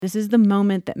This is the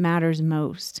moment that matters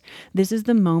most. This is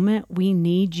the moment we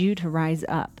need you to rise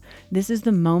up. This is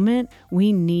the moment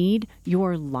we need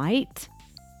your light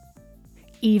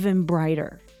even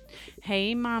brighter.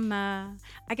 Hey, mama,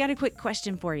 I got a quick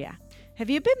question for you.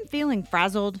 Have you been feeling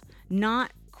frazzled?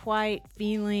 Not quite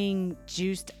feeling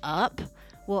juiced up?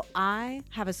 Well, I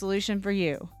have a solution for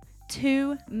you.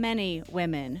 Too many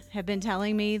women have been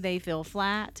telling me they feel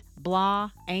flat, blah,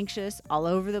 anxious, all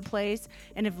over the place,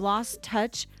 and have lost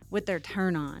touch with their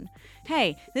turn on.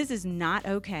 Hey, this is not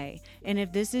okay. And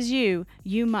if this is you,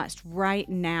 you must right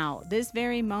now, this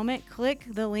very moment, click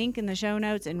the link in the show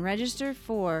notes and register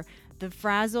for the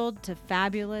Frazzled to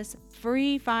Fabulous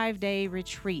free 5-day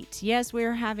retreat. Yes,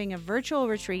 we're having a virtual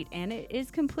retreat and it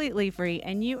is completely free,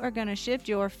 and you are going to shift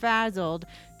your frazzled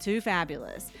to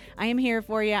fabulous. I am here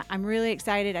for you. I'm really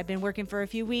excited. I've been working for a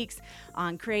few weeks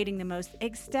on creating the most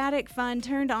ecstatic, fun,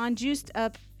 turned on, juiced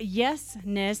up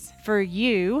yes-ness for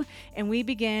you, and we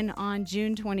begin on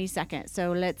June 22nd.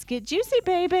 So let's get juicy,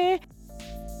 baby.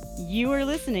 You are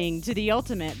listening to the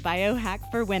ultimate biohack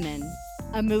for women.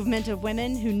 A movement of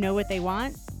women who know what they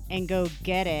want and go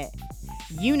get it.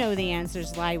 You know the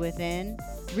answers lie within.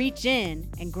 Reach in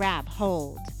and grab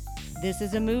hold. This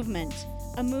is a movement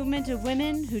of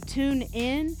women who tune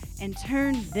in and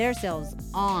turn themselves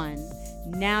on.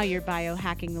 Now you're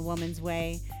biohacking the woman's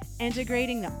way,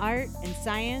 integrating the art and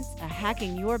science of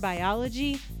hacking your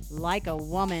biology like a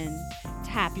woman.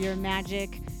 Tap your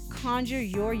magic, conjure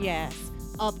your yes,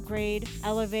 upgrade,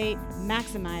 elevate,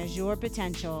 maximize your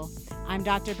potential. I'm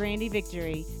Dr. Brandy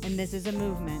Victory, and this is a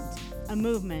movement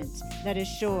that is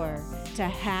sure to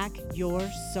hack your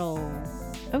soul.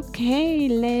 Okay,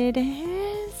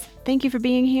 ladies, thank you for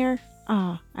being here.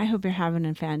 I hope you're having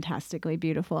a fantastically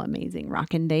beautiful, amazing,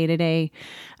 rockin' day today.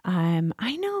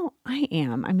 I know I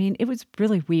am. I mean, it was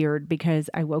really weird because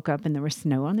I woke up and there was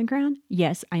snow on the ground.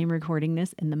 Yes, I am recording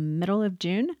this in the middle of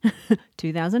June,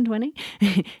 2020,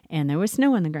 and there was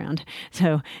snow on the ground.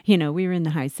 So, we were in the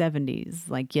high 70s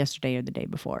like yesterday or the day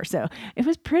before. So it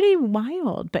was pretty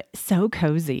wild, but so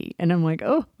cozy. And I'm like,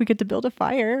 oh, we get to build a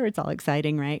fire. It's all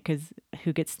exciting, right? Because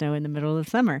who gets snow in the middle of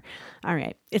summer? All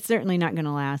right. It's certainly not going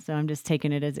to last. So I'm just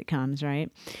taking it as it comes,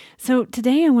 right? So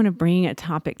today I want to bring a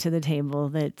topic to the table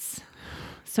that's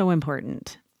so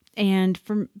important. And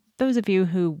for those of you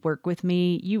who work with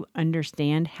me, you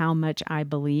understand how much I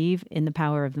believe in the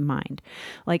power of the mind.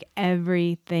 Like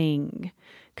everything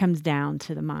comes down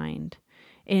to the mind.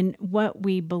 And what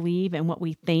we believe and what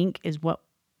we think is what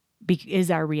is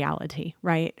our reality,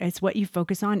 right? It's what you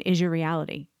focus on is your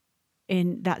reality.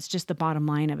 And that's just the bottom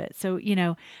line of it. So,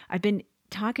 I've been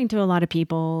talking to a lot of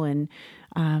people and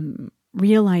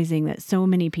realizing that so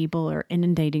many people are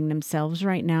inundating themselves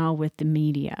right now with the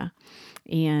media,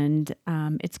 and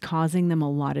it's causing them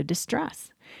a lot of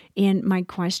distress. And my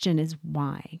question is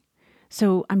why?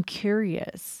 So I'm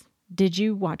curious, did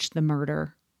you watch The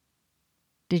Murder?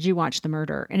 Did you watch The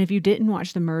Murder? And if you didn't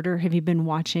watch The Murder, have you been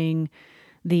watching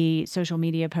the social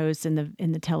media posts and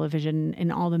the television and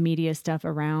all the media stuff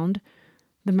around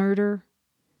The Murder?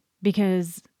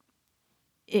 Because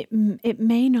it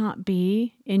may not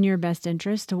be in your best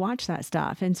interest to watch that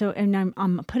stuff. And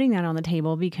I'm putting that on the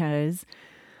table because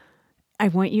I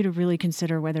want you to really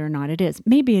consider whether or not it is.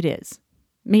 Maybe it is.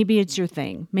 Maybe it's your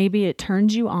thing. Maybe it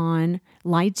turns you on,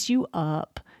 lights you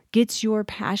up, gets your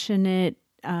passionate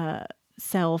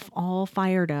self all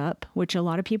fired up, which a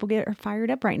lot of people are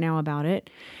fired up right now about it.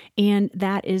 And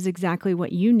that is exactly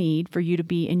what you need for you to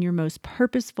be in your most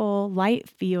purposeful,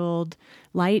 light-filled,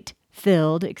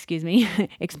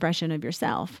 expression of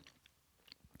yourself.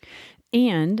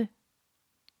 And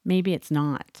maybe it's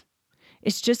not.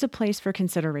 It's just a place for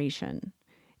consideration.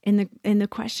 And the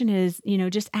question is,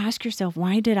 just ask yourself,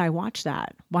 why did I watch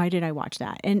that? Why did I watch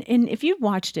that? And if you've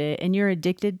watched it and you're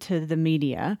addicted to the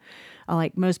media,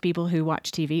 like most people who watch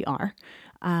TV are,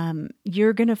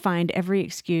 you're going to find every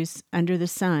excuse under the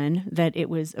sun that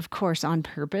it was, of course, on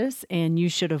purpose and you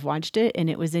should have watched it and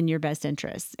it was in your best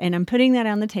interest. And I'm putting that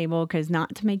on the table because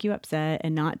not to make you upset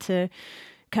and not to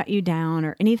cut you down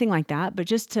or anything like that, but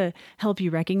just to help you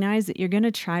recognize that you're going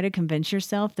to try to convince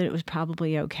yourself that it was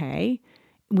probably okay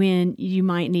when you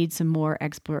might need some more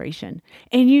exploration.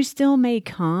 And you still may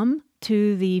come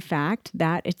to the fact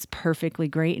that it's perfectly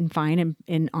great and fine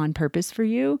and on purpose for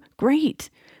you. Great.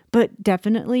 But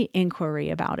definitely inquiry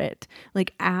about it.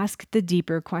 Like ask the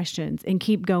deeper questions and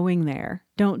keep going there.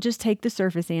 Don't just take the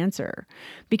surface answer.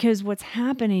 Because what's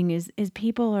happening is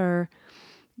people are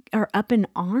up in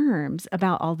arms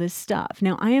about all this stuff.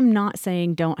 Now, I am not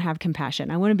saying don't have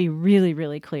compassion. I want to be really,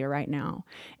 really clear right now.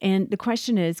 And the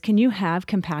question is, can you have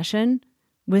compassion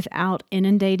without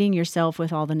inundating yourself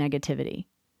with all the negativity?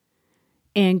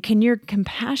 And can your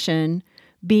compassion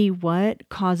be what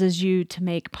causes you to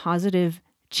make positive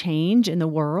change in the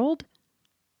world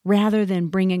rather than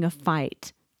bringing a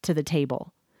fight to the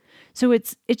table? So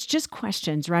it's just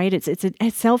questions, right? It's a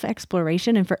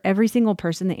self-exploration, and for every single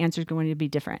person, the answer is going to be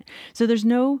different. So there's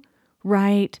no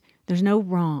right, there's no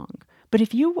wrong. But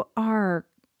if you are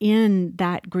in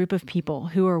that group of people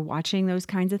who are watching those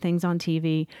kinds of things on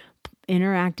TV,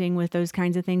 interacting with those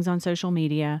kinds of things on social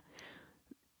media,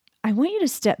 I want you to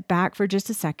step back for just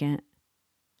a second,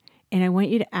 and I want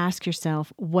you to ask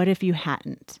yourself, what if you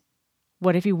hadn't?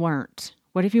 What if you weren't?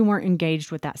 What if you weren't engaged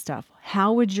with that stuff?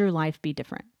 How would your life be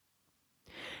different?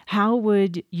 How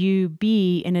would you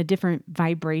be in a different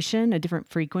vibration, a different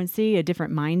frequency, a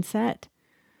different mindset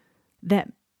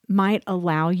that might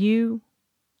allow you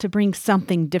to bring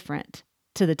something different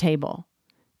to the table?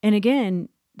 And again,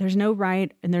 there's no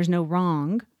right and there's no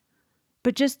wrong,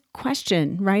 but just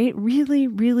question, right? Really,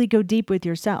 really go deep with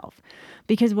yourself.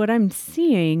 Because what I'm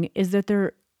seeing is that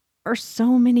there are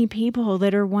so many people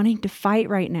that are wanting to fight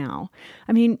right now.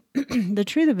 I mean, the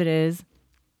truth of it is,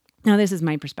 now this is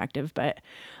my perspective, but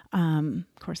of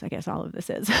course, I guess all of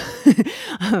this is.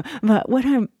 But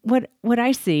what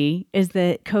I see is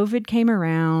that COVID came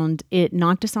around. It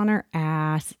knocked us on our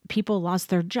ass. People lost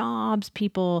their jobs.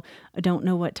 People don't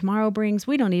know what tomorrow brings.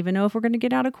 We don't even know if we're going to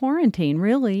get out of quarantine,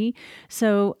 really.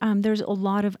 So there's a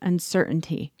lot of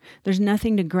uncertainty. There's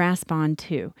nothing to grasp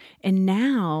onto. And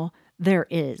now there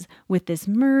is, with this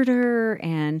murder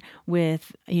and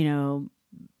with,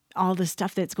 all the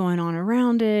stuff that's going on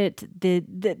around it,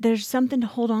 there's something to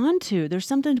hold on to. There's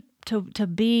something to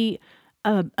be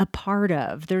a part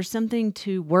of. There's something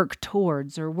to work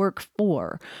towards or work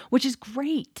for, which is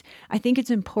great. I think it's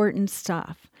important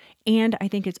stuff. And I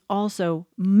think it's also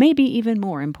maybe even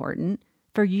more important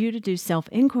for you to do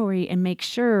self-inquiry and make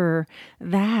sure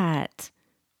that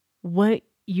what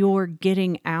you're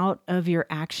getting out of your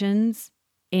actions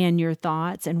and your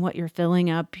thoughts and what you're filling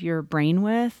up your brain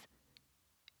with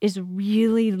is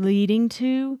really leading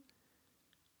to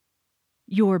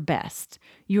your best,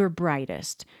 your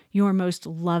brightest, your most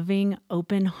loving,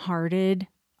 open-hearted,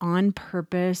 on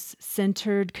purpose,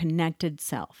 centered, connected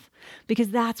self. Because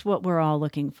that's what we're all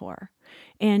looking for.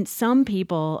 And some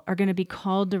people are going to be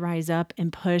called to rise up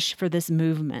and push for this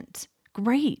movement.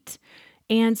 Great.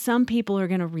 And some people are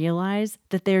going to realize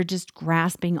that they're just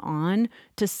grasping on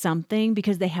to something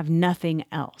because they have nothing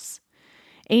else.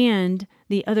 And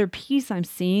the other piece I'm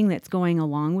seeing that's going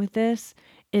along with this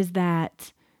is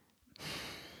that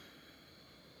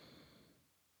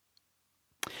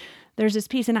there's this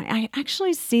piece, and I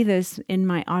actually see this in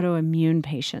my autoimmune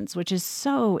patients, which is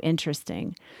so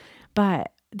interesting.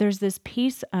 But there's this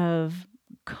piece of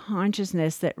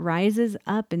consciousness that rises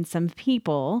up in some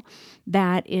people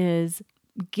that is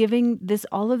giving this,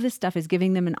 all of this stuff is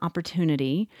giving them an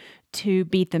opportunity to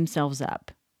beat themselves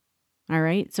up. All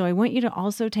right. So I want you to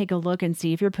also take a look and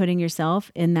see if you're putting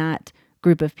yourself in that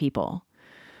group of people.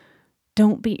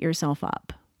 Don't beat yourself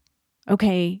up.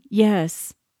 Okay.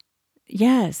 Yes,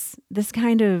 this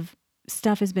kind of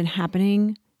stuff has been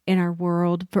happening in our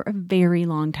world for a very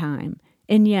long time.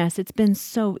 And yes, it's been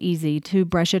so easy to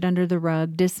brush it under the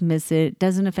rug, dismiss it,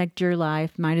 doesn't affect your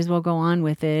life, might as well go on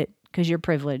with it because you're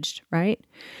privileged, right?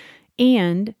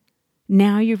 And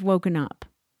now you've woken up.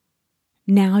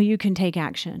 Now you can take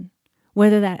action.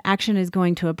 Whether that action is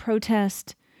going to a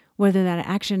protest, whether that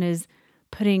action is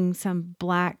putting some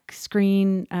black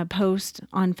screen post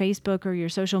on Facebook or your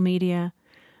social media,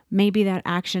 maybe that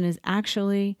action is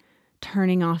actually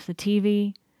turning off the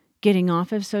TV, getting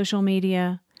off of social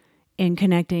media, and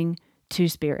connecting to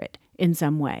spirit in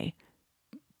some way.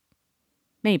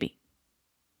 Maybe.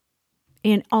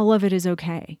 And all of it is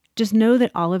okay. Just know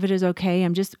that all of it is okay.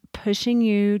 I'm just pushing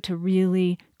you to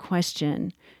really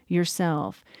question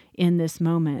yourself in this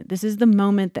moment. This is the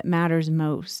moment that matters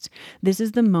most. This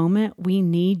is the moment we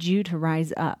need you to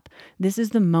rise up. This is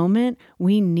the moment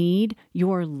we need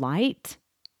your light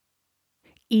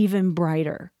even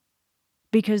brighter,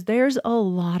 because there's a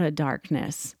lot of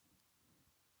darkness.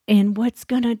 And what's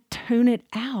going to tune it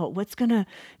out? What's going to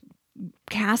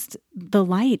cast the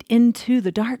light into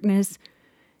the darkness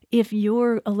if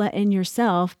you're letting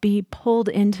yourself be pulled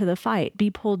into the fight, be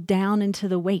pulled down into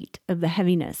the weight of the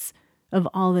heaviness of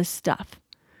all this stuff?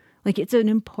 Like, it's an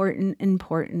important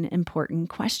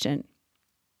question.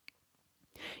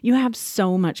 You have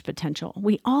so much potential.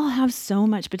 We all have so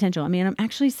much potential. I mean, I'm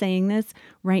actually saying this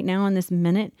right now in this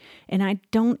minute, and I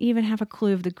don't even have a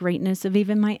clue of the greatness of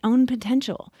even my own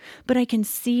potential, but I can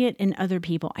see it in other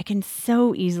people. I can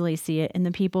so easily see it in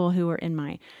the people who are in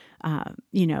my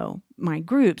my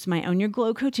groups, my Own Your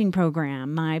Glow coaching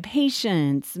program, my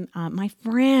patients, my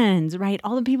friends, right?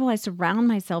 All the people I surround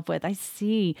myself with, I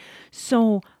see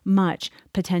so much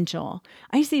potential.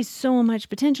 I see so much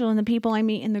potential in the people I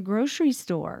meet in the grocery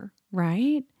store,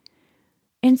 right?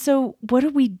 And so what are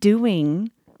we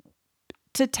doing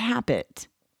to tap it?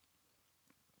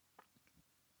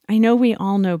 I know we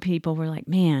all know people we're like,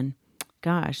 man,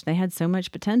 gosh, they had so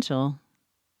much potential,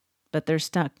 but they're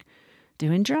stuck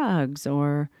doing drugs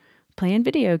or playing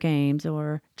video games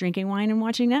or drinking wine and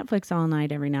watching Netflix all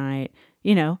night every night,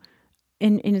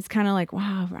 and it's kind of like,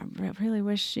 wow, I really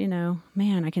wish,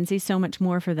 man, I can see so much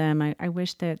more for them. I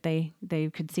wish that they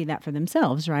could see that for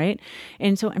themselves, right?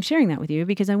 And so I'm sharing that with you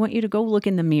because I want you to go look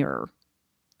in the mirror.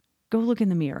 Go look in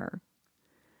the mirror.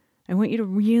 I want you to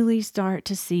really start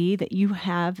to see that you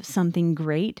have something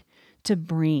great to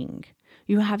bring.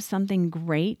 You have something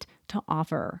great to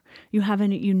offer. You have a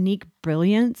unique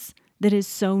brilliance that is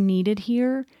so needed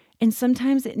here. And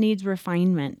sometimes it needs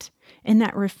refinement. And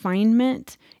that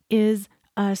refinement is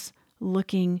us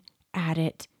looking at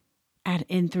it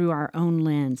and through our own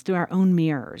lens, through our own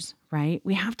mirrors, right?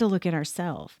 We have to look at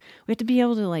ourselves. We have to be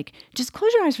able to just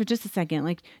close your eyes for just a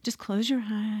second. Just close your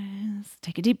eyes,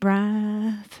 take a deep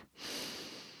breath.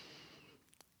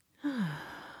 Yeah.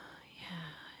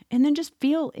 And then just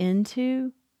feel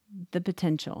into the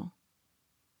potential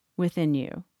within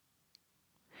you.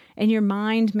 And your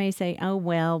mind may say, oh,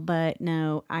 well, but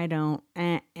no, I don't.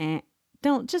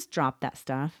 Don't just drop that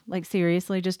stuff.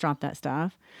 Seriously, just drop that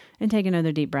stuff and take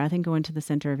another deep breath and go into the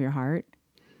center of your heart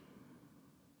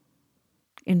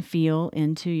and feel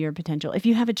into your potential. If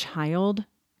you have a child,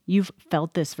 you've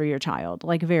felt this for your child,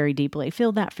 very deeply.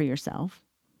 Feel that for yourself.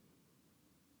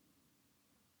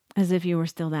 As if you were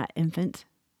still that infant.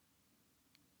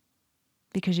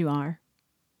 Because you are.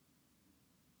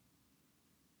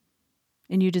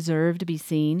 And you deserve to be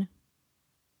seen.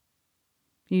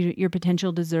 Your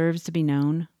potential deserves to be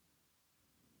known.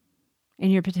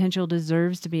 And your potential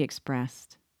deserves to be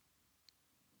expressed.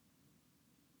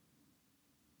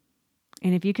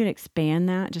 And if you could expand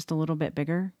that just a little bit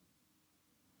bigger,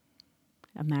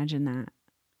 imagine that.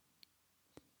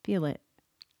 Feel it.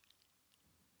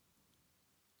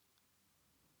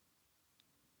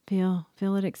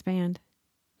 Feel it expand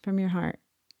from your heart.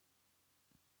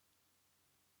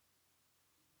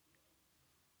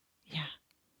 Yeah.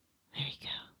 There you go.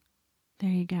 There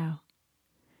you go.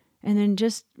 And then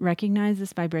just recognize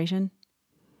this vibration.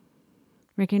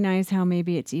 Recognize how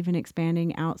maybe it's even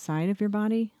expanding outside of your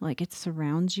body, it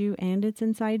surrounds you and it's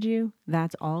inside you.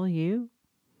 That's all you.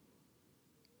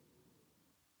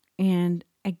 And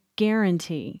I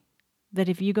guarantee that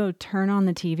if you go turn on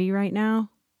the TV right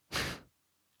now,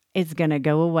 it's going to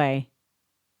go away.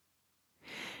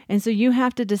 And so you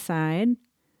have to decide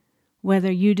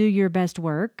whether you do your best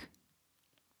work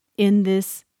in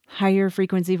this higher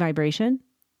frequency vibration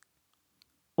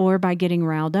or by getting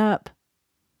riled up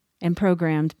and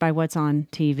programmed by what's on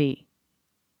TV,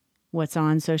 what's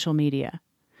on social media,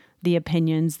 the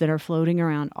opinions that are floating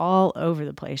around all over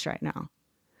the place right now.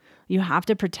 You have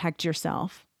to protect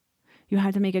yourself. You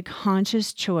have to make a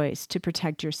conscious choice to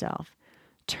protect yourself.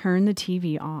 Turn the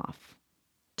TV off.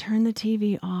 Turn the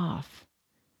TV off.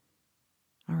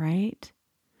 All right?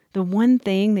 The one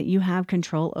thing that you have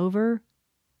control over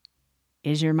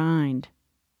is your mind.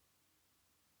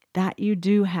 That you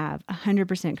do have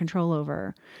 100% control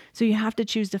over. So you have to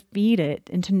choose to feed it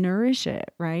and to nourish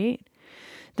it, right?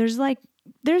 There's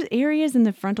areas in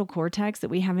the frontal cortex that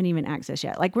we haven't even accessed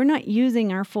yet. We're not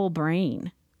using our full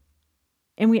brain.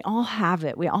 And we all have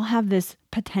it. We all have this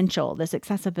potential, this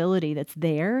accessibility that's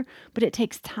there, but it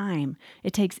takes time.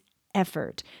 It takes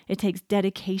effort. It takes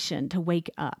dedication to wake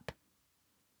up.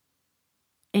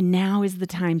 And now is the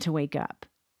time to wake up.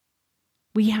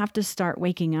 We have to start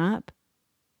waking up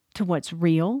to what's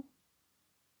real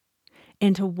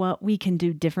and to what we can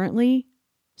do differently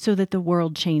so that the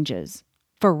world changes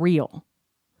for real.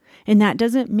 And that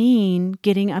doesn't mean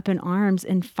getting up in arms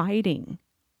and fighting.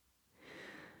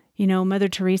 Mother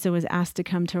Teresa was asked to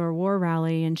come to a war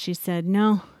rally and she said,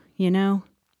 no,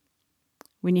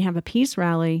 when you have a peace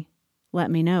rally,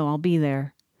 let me know, I'll be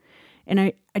there. And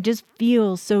I just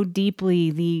feel so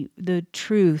deeply the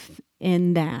truth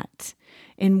in that,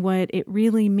 in what it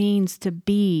really means to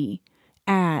be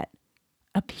at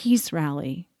a peace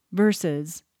rally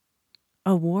versus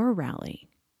a war rally.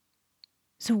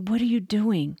 So what are you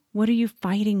doing? What are you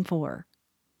fighting for?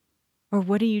 Or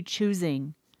what are you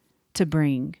choosing to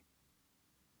bring?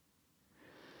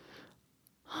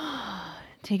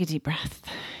 Take a deep breath.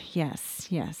 Yes,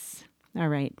 yes. All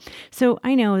right. So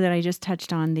I know that I just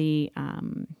touched on the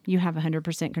you have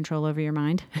 100% control over your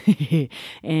mind.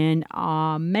 And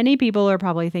many people are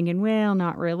probably thinking, well,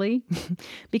 not really,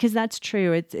 because that's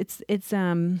true. It's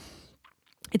the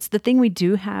thing we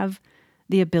do have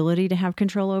the ability to have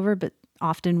control over, but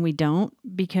often we don't,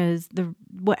 because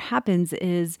what happens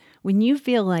is when you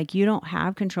feel like you don't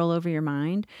have control over your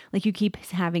mind, like you keep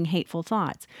having hateful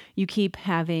thoughts, you keep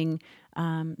having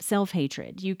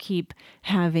self-hatred, you keep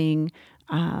having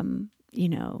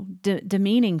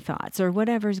demeaning thoughts or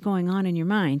whatever's going on in your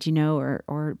mind,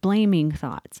 or blaming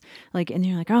thoughts, like, and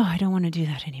you're like, oh, I don't want to do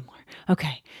that anymore.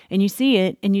 Okay. And you see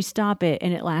it and you stop it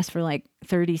and it lasts for like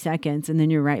 30 seconds and then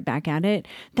you're right back at it.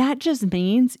 That just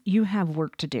means you have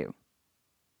work to do.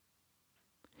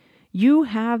 You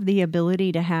have the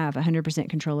ability to have 100%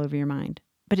 control over your mind,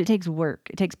 but it takes work.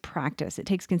 It takes practice. It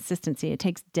takes consistency. It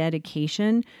takes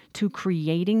dedication to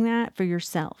creating that for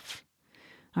yourself.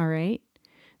 All right.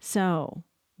 So,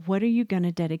 what are you going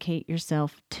to dedicate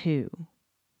yourself to?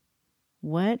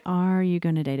 What are you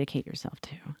going to dedicate yourself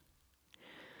to?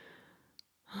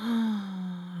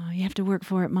 You have to work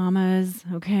for it, mamas,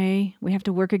 okay? We have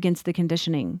to work against the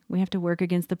conditioning. We have to work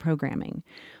against the programming.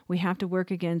 We have to work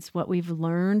against what we've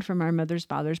learned from our mothers,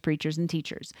 fathers, preachers, and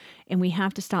teachers. And we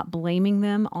have to stop blaming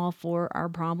them all for our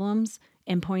problems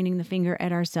and pointing the finger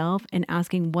at ourselves and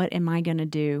asking, what am I going to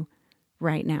do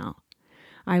right now?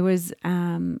 I was,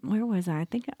 where was I?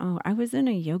 I was in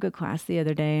a yoga class the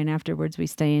other day, and afterwards we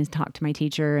stay and talk to my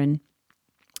teacher, and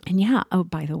yeah, oh,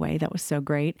 by the way, that was so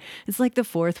great. It's like the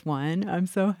fourth one. I'm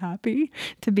so happy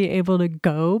to be able to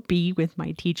go be with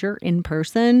my teacher in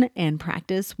person and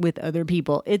practice with other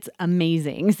people. It's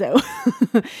amazing. So,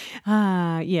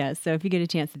 yeah, so if you get a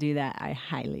chance to do that, I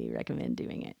highly recommend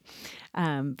doing it.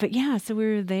 But yeah, so we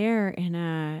were there,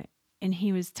 and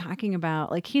he was talking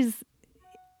about, like, he's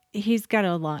got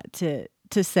a lot to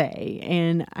say,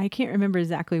 and I can't remember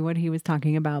exactly what he was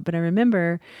talking about, but I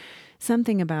remember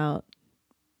something about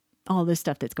all this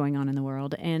stuff that's going on in the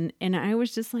world. And I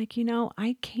was just like,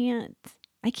 I can't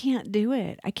do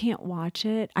it. I can't watch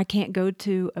it. I can't go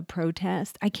to a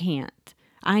protest. I can't.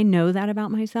 I know that about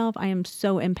myself. I am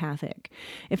so empathic.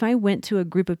 If I went to a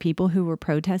group of people who were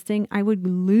protesting, I would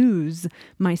lose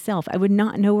myself. I would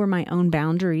not know where my own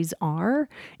boundaries are,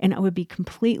 and I would be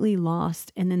completely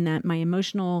lost. And then that my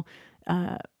emotional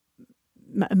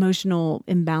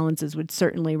imbalances would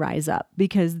certainly rise up,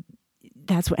 because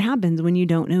that's what happens when you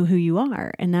don't know who you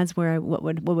are. And that's where what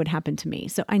would happen to me.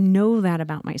 So I know that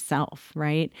about myself,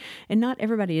 right? And not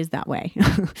everybody is that way.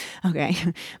 Okay.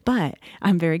 But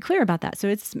I'm very clear about that. So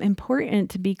it's important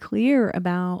to be clear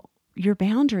about your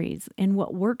boundaries and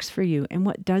what works for you and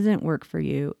what doesn't work for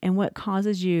you and what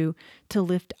causes you to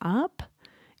lift up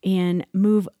and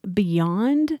move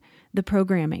beyond the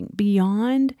programming,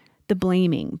 beyond the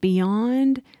blaming,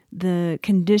 beyond the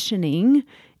conditioning,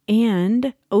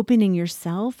 and opening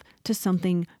yourself to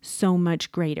something so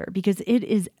much greater, because it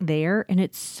is there and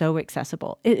it's so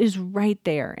accessible. It is right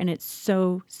there and it's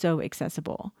so, so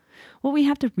accessible. What we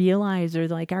have to realize are,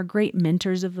 like, our great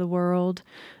mentors of the world,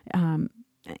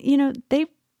 they've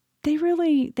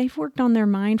worked on their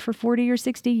mind for 40 or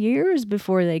 60 years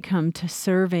before they come to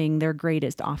serving their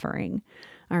greatest offering.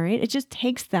 All right. It just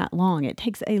takes that long. It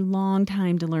takes a long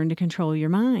time to learn to control your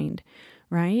mind.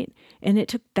 Right? And it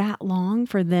took that long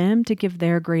for them to give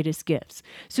their greatest gifts.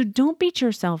 So don't beat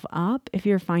yourself up if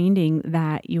you're finding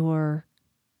that you're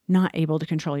not able to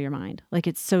control your mind. Like,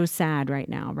 it's so sad right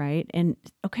now, right? And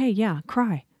okay, yeah,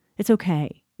 cry. It's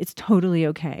okay. It's totally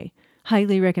okay.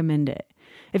 Highly recommend it.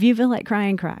 If you feel like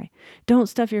crying, cry. Don't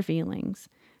stuff your feelings.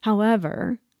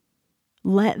 However,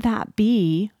 let that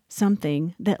be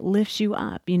something that lifts you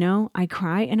up. I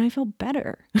cry and I feel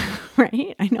better,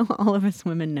 right? I know all of us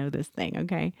women know this thing.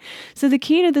 Okay. So the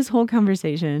key to this whole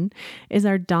conversation is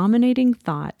our dominating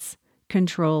thoughts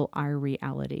control our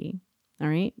reality. All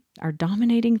right. Our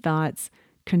dominating thoughts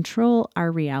control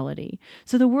our reality.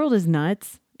 So the world is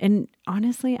nuts. And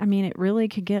honestly, it really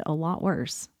could get a lot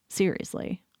worse.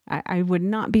 Seriously. I would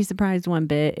not be surprised one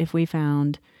bit if we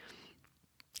found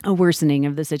a worsening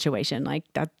of the situation. Like,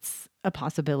 that's a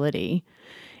possibility.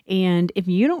 And if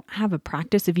you don't have a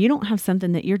practice, if you don't have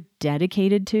something that you're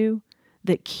dedicated to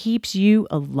that keeps you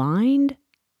aligned,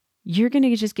 you're going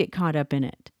to just get caught up in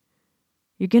it.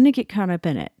 You're going to get caught up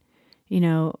in it.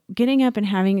 Getting up and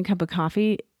having a cup of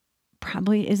coffee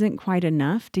probably isn't quite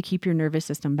enough to keep your nervous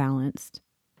system balanced.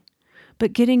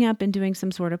 But getting up and doing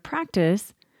some sort of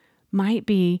practice might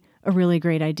be a really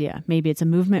great idea. Maybe it's a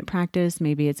movement practice.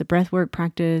 Maybe it's a breathwork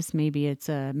practice. Maybe it's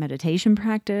a meditation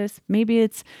practice. Maybe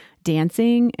it's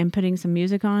dancing and putting some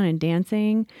music on and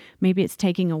dancing. Maybe it's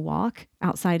taking a walk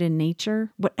outside in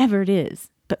nature, whatever it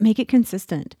is, but make it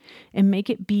consistent and make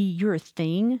it be your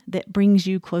thing that brings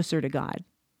you closer to God.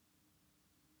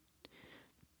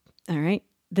 All right.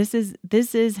 This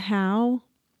is how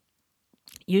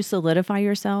you solidify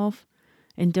yourself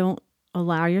and don't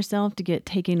allow yourself to get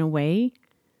taken away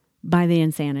by the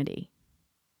insanity.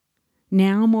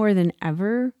 Now more than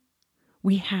ever,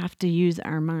 we have to use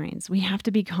our minds. We have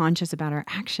to be conscious about our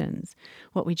actions,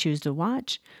 what we choose to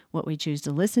watch, what we choose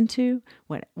to listen to,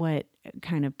 what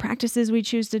kind of practices we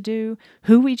choose to do,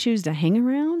 who we choose to hang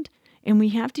around. And we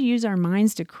have to use our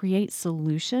minds to create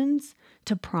solutions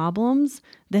to problems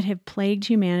that have plagued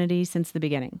humanity since the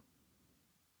beginning.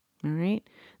 All right?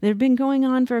 They've been going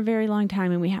on for a very long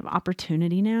time, and we have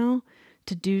opportunity now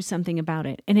to do something about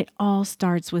it. And it all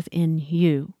starts within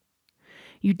you.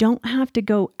 You don't have to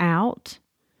go out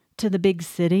to the big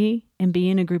city and be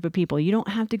in a group of people. You don't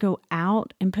have to go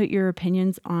out and put your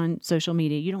opinions on social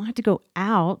media. You don't have to go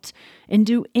out and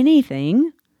do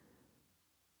anything.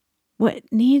 What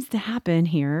needs to happen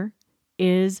here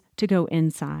is to go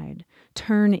inside.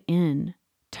 Turn in,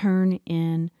 turn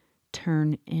in,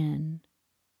 turn in.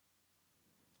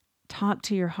 Talk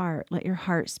to your heart. Let your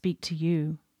heart speak to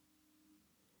you.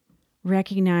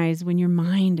 Recognize when your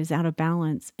mind is out of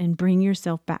balance and bring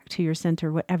yourself back to your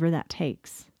center, whatever that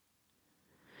takes.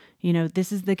 You know,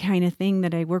 this is the kind of thing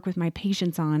that I work with my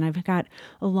patients on. I've got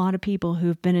a lot of people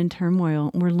who've been in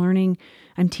turmoil. We're learning,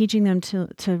 I'm teaching them to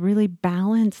really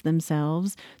balance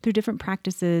themselves through different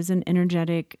practices and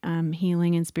energetic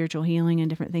healing and spiritual healing and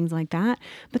different things like that.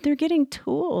 But they're getting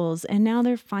tools, and now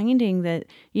they're finding that,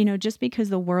 you know, just because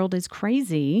the world is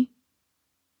crazy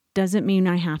doesn't mean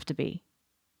I have to be.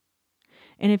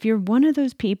 And if you're one of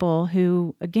those people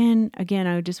who, again,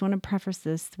 I just want to preface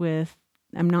this with,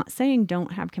 I'm not saying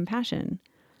don't have compassion,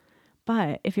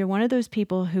 but if you're one of those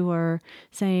people who are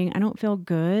saying, I don't feel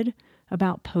good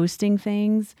about posting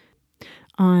things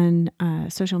on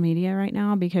social media right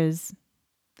now, because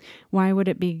why would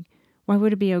it be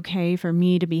okay for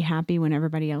me to be happy when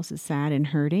everybody else is sad and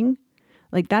hurting?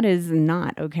 Like, that is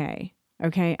not okay.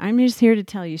 Okay, I'm just here to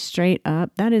tell you straight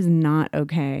up, that is not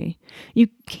okay. You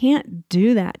can't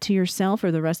do that to yourself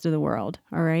or the rest of the world,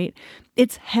 all right?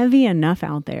 It's heavy enough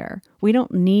out there. We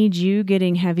don't need you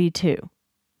getting heavy too.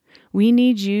 We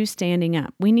need you standing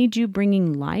up. We need you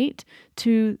bringing light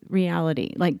to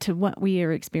reality, like to what we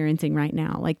are experiencing right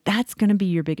now. Like, that's going to be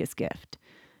your biggest gift,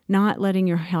 not letting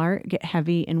your heart get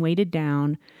heavy and weighted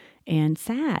down and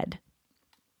sad.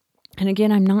 And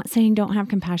again, I'm not saying don't have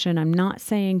compassion. I'm not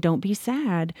saying don't be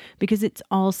sad, because it's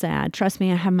all sad. Trust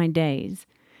me, I have my days.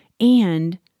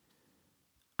 And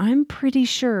I'm pretty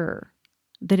sure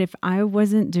that if I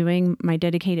wasn't doing my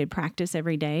dedicated practice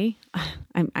every day,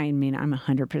 I'm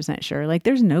 100% sure. Like,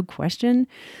 there's no question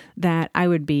that I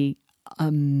would be a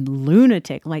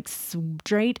lunatic, like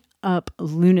straight up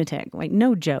lunatic, like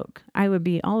no joke. I would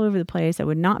be all over the place. I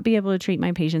would not be able to treat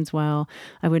my patients well.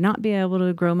 I would not be able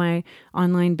to grow my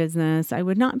online business. I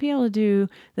would not be able to do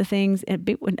the things.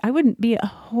 I wouldn't be a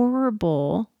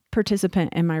horrible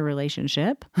participant in my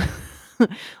relationship.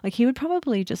 Like, he would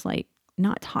probably just like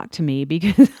not talk to me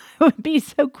because I would be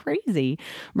so crazy,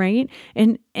 right?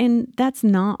 And that's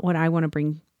not what I want to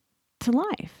bring to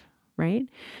life, right?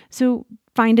 So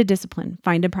find a discipline,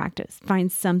 find a practice,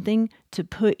 find something to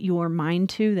put your mind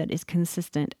to that is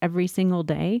consistent every single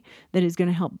day, that is going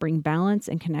to help bring balance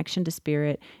and connection to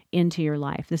spirit into your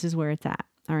life. This is where it's at.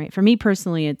 All right. For me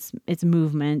personally, it's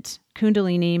movement,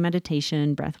 Kundalini,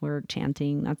 meditation, breath work,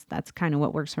 chanting. That's kind of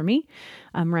what works for me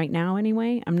right now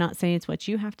anyway. I'm not saying it's what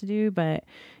you have to do, but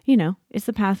you know, it's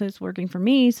the path that's working for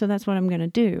me. So that's what I'm going to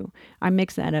do. I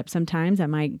mix that up sometimes. I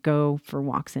might go for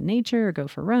walks in nature or go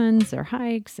for runs or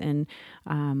hikes, and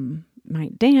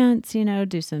might dance, you know,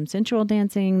 do some sensual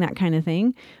dancing, that kind of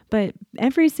thing. But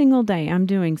every single day I'm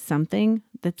doing something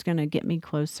that's going to get me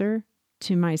closer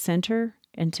to my center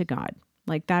and to God.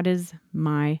 Like, that is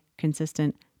my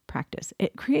consistent practice.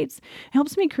 It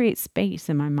helps me create space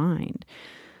in my mind.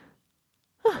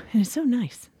 Oh, and it's so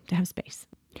nice to have space.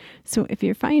 So if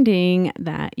you're finding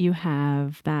that you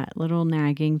have that little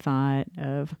nagging thought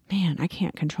of, man, I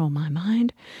can't control my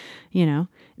mind, you know,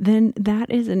 then that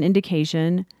is an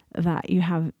indication that you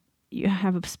have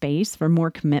a space for more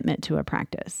commitment to a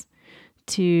practice,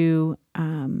 to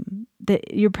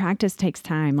that your practice takes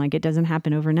time. Like it doesn't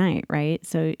happen overnight, right?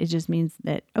 So it just means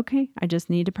that, okay, I just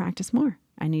need to practice more.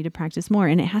 I need to practice more.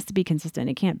 And it has to be consistent.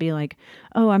 It can't be like,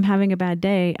 oh, I'm having a bad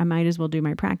day, I might as well do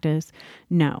my practice.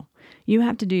 No, you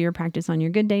have to do your practice on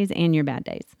your good days and your bad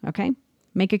days. Okay.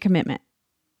 Make a commitment.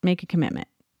 Make a commitment.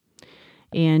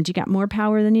 And you got more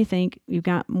power than you think. You've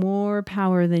got more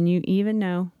power than you even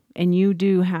know. And you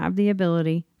do have the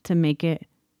ability to make it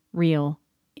real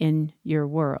in your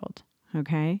world.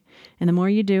 Okay. And the more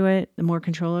you do it, the more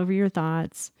control over your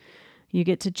thoughts. You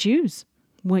get to choose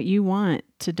what you want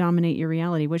to dominate your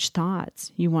reality, which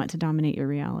thoughts you want to dominate your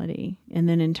reality. And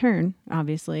then in turn,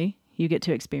 obviously, you get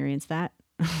to experience that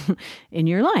in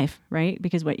your life, right?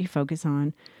 Because what you focus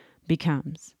on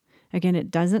becomes. Again,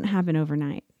 it doesn't happen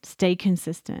overnight. Stay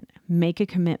consistent. Make a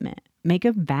commitment. Make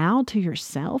a vow to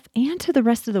yourself and to the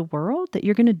rest of the world that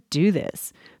you're going to do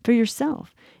this for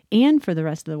yourself and for the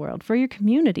rest of the world, for your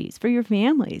communities, for your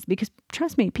families. Because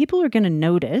trust me, people are going to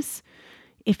notice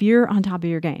if you're on top of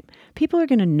your game. People are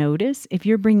going to notice if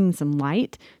you're bringing some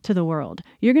light to the world.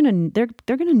 They're going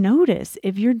to notice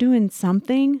if you're doing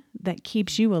something that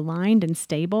keeps you aligned and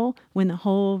stable when the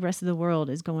whole rest of the world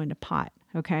is going to pot.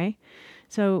 Okay?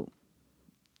 So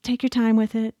take your time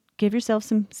with it. Give yourself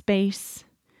some space.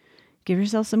 Give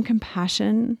yourself some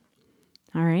compassion.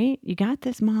 All right. You got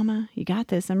this, mama. You got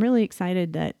this. I'm really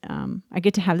excited that I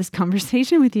get to have this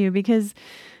conversation with you because,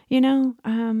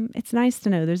 it's nice to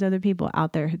know there's other people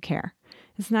out there who care.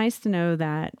 It's nice to know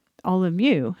that all of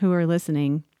you who are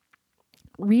listening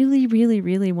really, really,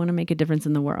 really want to make a difference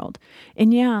in the world.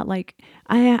 And yeah, like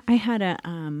I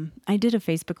did a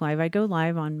Facebook Live. I go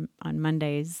live on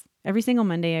Mondays. Every single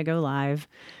Monday I go live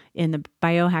in the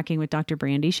Biohacking with Dr.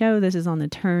 Brandy show. This is on the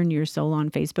Turn Your Soul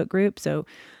On Facebook group. So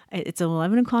it's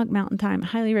 11 o'clock Mountain Time.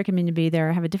 Highly recommend you be there.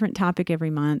 I have a different topic every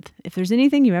month. If there's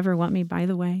anything you ever want me, by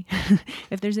the way,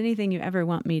 if there's anything you ever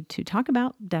want me to talk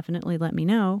about, definitely let me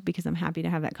know because I'm happy to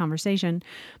have that conversation.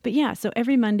 But yeah, so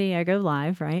every Monday I go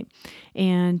live, right?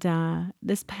 And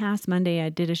this past Monday I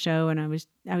did a show and I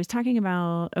was talking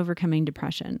about overcoming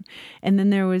depression. And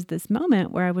then there was this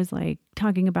moment where I was like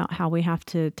talking about how we have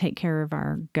to take care of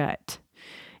our gut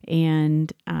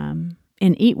and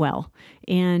eat well.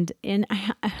 And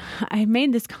I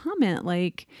made this comment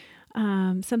like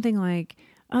something like,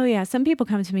 oh yeah, some people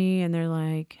come to me and they're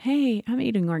like, hey, I'm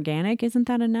eating organic. Isn't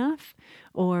that enough?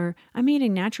 Or I'm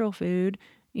eating natural food,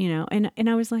 and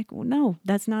I was like, well, no,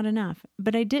 that's not enough.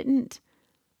 But I didn't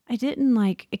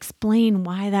like explain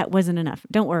why that wasn't enough.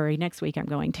 Don't worry, next week I'm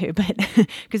going to, but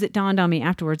because it dawned on me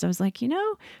afterwards, I was like,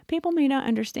 people may not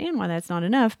understand why that's not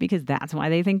enough because that's why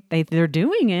they think they're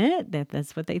doing it,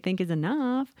 that's what they think is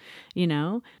enough,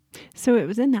 So it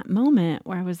was in that moment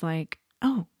where I was like,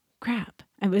 oh crap.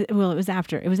 It was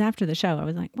after the show. I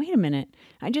was like, wait a minute,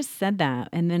 I just said that.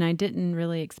 And then I didn't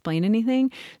really explain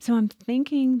anything. So I'm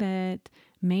thinking that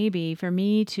maybe for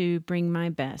me to bring my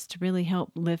best to really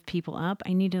help lift people up,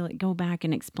 I need to go back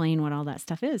and explain what all that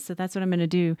stuff is. So that's what I'm going to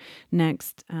do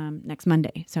next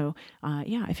Monday. So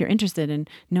if you're interested in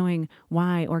knowing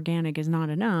why organic is not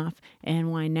enough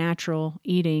and why natural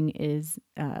eating is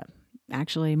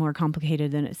actually more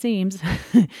complicated than it seems,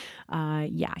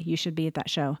 you should be at that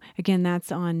show. Again,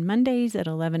 that's on Mondays at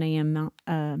 11 a.m.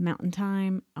 Mountain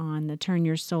Time on the Turn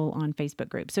Your Soul On Facebook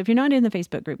group. So if you're not in the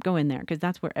Facebook group, go in there because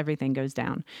that's where everything goes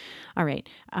down. All right.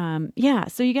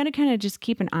 So you got to kind of just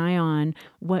keep an eye on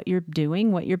what you're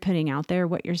doing, what you're putting out there,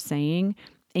 what you're saying,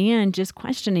 and just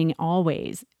questioning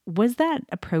always. Was that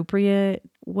appropriate?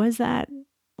 Was that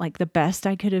like the best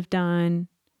I could have done?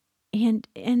 And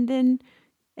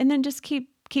then just keep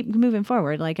moving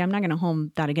forward. Like I'm not going to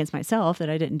hold that against myself that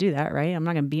I didn't do that, right? I'm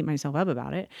not going to beat myself up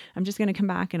about it. I'm just going to come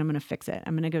back and I'm going to fix it.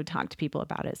 I'm going to go talk to people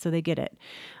about it so they get it.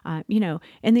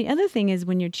 And the other thing is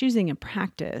when you're choosing a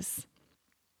practice,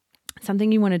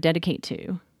 something you want to dedicate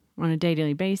to on a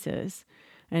daily basis,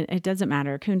 and it doesn't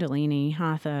matter, Kundalini,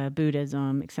 Hatha,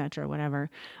 Buddhism, etc., whatever.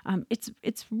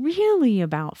 It's really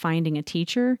about finding a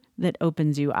teacher that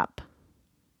opens you up.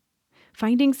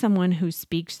 Finding someone who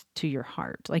speaks to your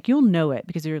heart. Like you'll know it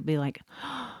because you'll be like,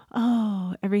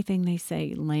 oh, everything they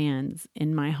say lands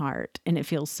in my heart and it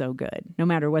feels so good. No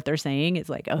matter what they're saying, it's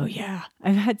like, oh yeah,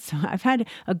 I've had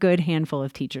a good handful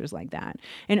of teachers like that.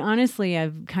 And honestly,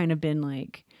 I've kind of been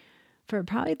like, for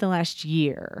probably the last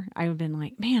year, I've been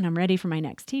like, man, I'm ready for my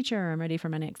next teacher. I'm ready for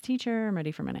my next teacher. I'm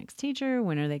ready for my next teacher.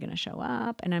 When are they going to show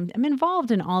up? And I'm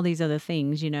involved in all these other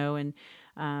things, and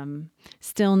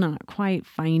still not quite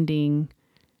finding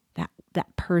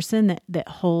that person that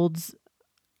holds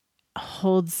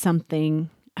something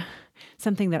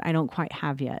that I don't quite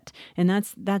have yet. And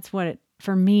that's what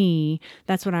For me,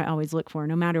 that's what I always look for.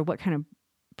 No matter what kind of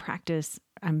practice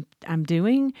I'm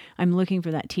doing, I'm looking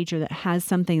for that teacher that has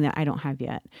something that I don't have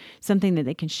yet, something that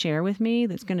they can share with me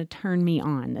that's going to turn me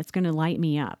on, that's going to light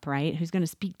me up, right? Who's going to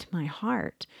speak to my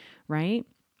heart, right?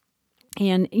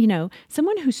 And,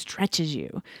 someone who stretches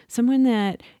you, someone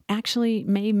that actually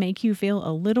may make you feel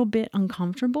a little bit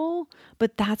uncomfortable,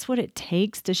 but that's what it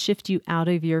takes to shift you out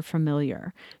of your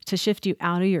familiar, to shift you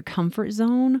out of your comfort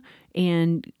zone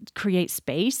and create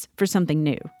space for something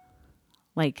new.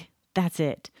 Like, that's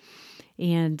it.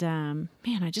 And man,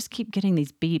 I just keep getting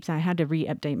these beeps. I had to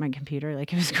re-update my computer.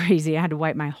 Like, it was crazy. I had to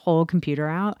wipe my whole computer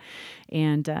out.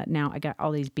 And now I got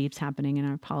all these beeps happening, and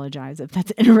I apologize if that's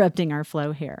interrupting our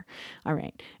flow here. All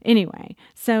right. Anyway,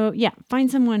 so yeah, find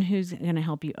someone who's going to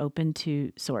help you open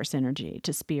to source energy,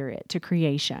 to spirit, to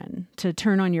creation, to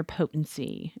turn on your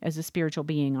potency as a spiritual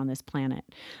being on this planet.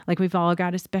 Like, we've all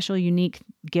got a special, unique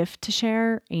gift to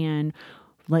share, and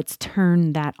let's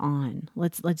turn that on.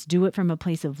 Let's do it from a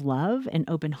place of love and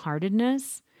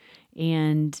open-heartedness,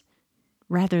 and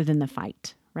rather than the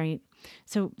fight, right?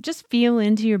 So just feel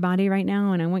into your body right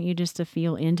now, and I want you just to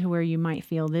feel into where you might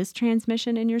feel this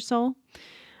transmission in your soul.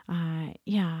 And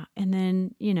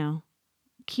then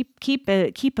keep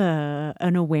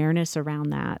an awareness around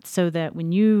that, so that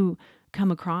when you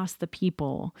come across the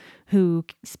people who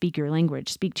speak your language,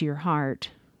 speak to your heart,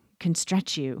 can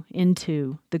stretch you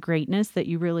into the greatness that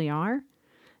you really are,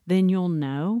 then you'll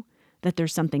know that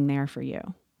there's something there for you.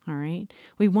 All right.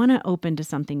 We want to open to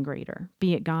something greater,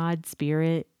 be it God,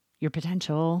 spirit, your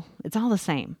potential. It's all the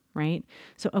same, right?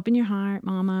 So open your heart,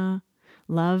 mama.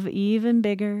 Love even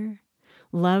bigger.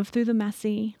 Love through the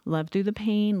messy, love through the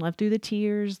pain, love through the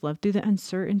tears, love through the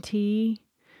uncertainty.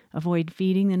 Avoid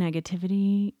feeding the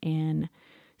negativity and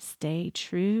stay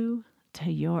true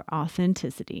to your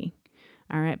authenticity.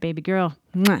 All right, baby girl.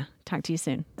 Mwah. Talk to you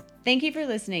soon. Thank you for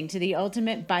listening to the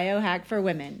Ultimate Biohack for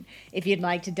Women. If you'd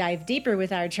like to dive deeper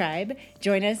with our tribe,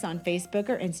 join us on Facebook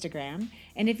or Instagram.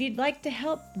 And if you'd like to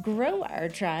help grow our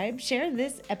tribe, share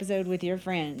this episode with your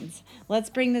friends. Let's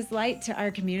bring this light to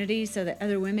our community so that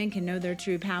other women can know their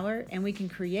true power, and we can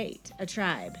create a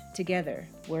tribe together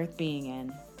worth being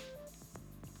in.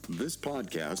 This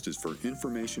podcast is for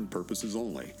information purposes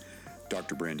only.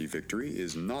 Dr. Brandy Victory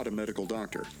is not a medical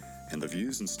doctor, and the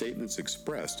views and statements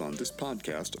expressed on this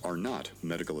podcast are not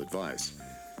medical advice.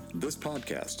 This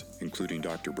podcast, including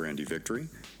Dr. Brandy Victory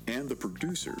and the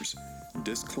producers,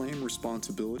 disclaim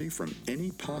responsibility from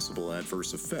any possible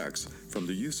adverse effects from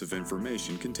the use of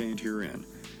information contained herein.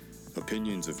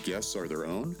 Opinions of guests are their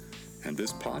own, and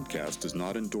this podcast does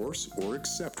not endorse or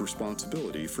accept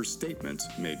responsibility for statements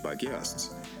made by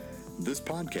guests. This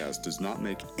podcast does not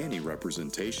make any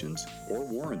representations or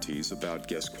warranties about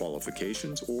guest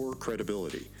qualifications or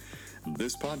credibility.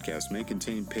 This podcast may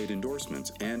contain paid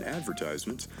endorsements and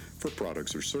advertisements for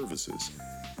products or services.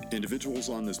 Individuals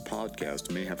on this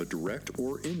podcast may have a direct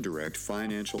or indirect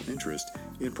financial interest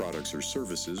in products or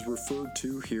services referred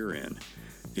to herein.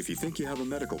 If you think you have a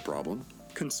medical problem,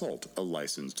 consult a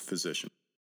licensed physician.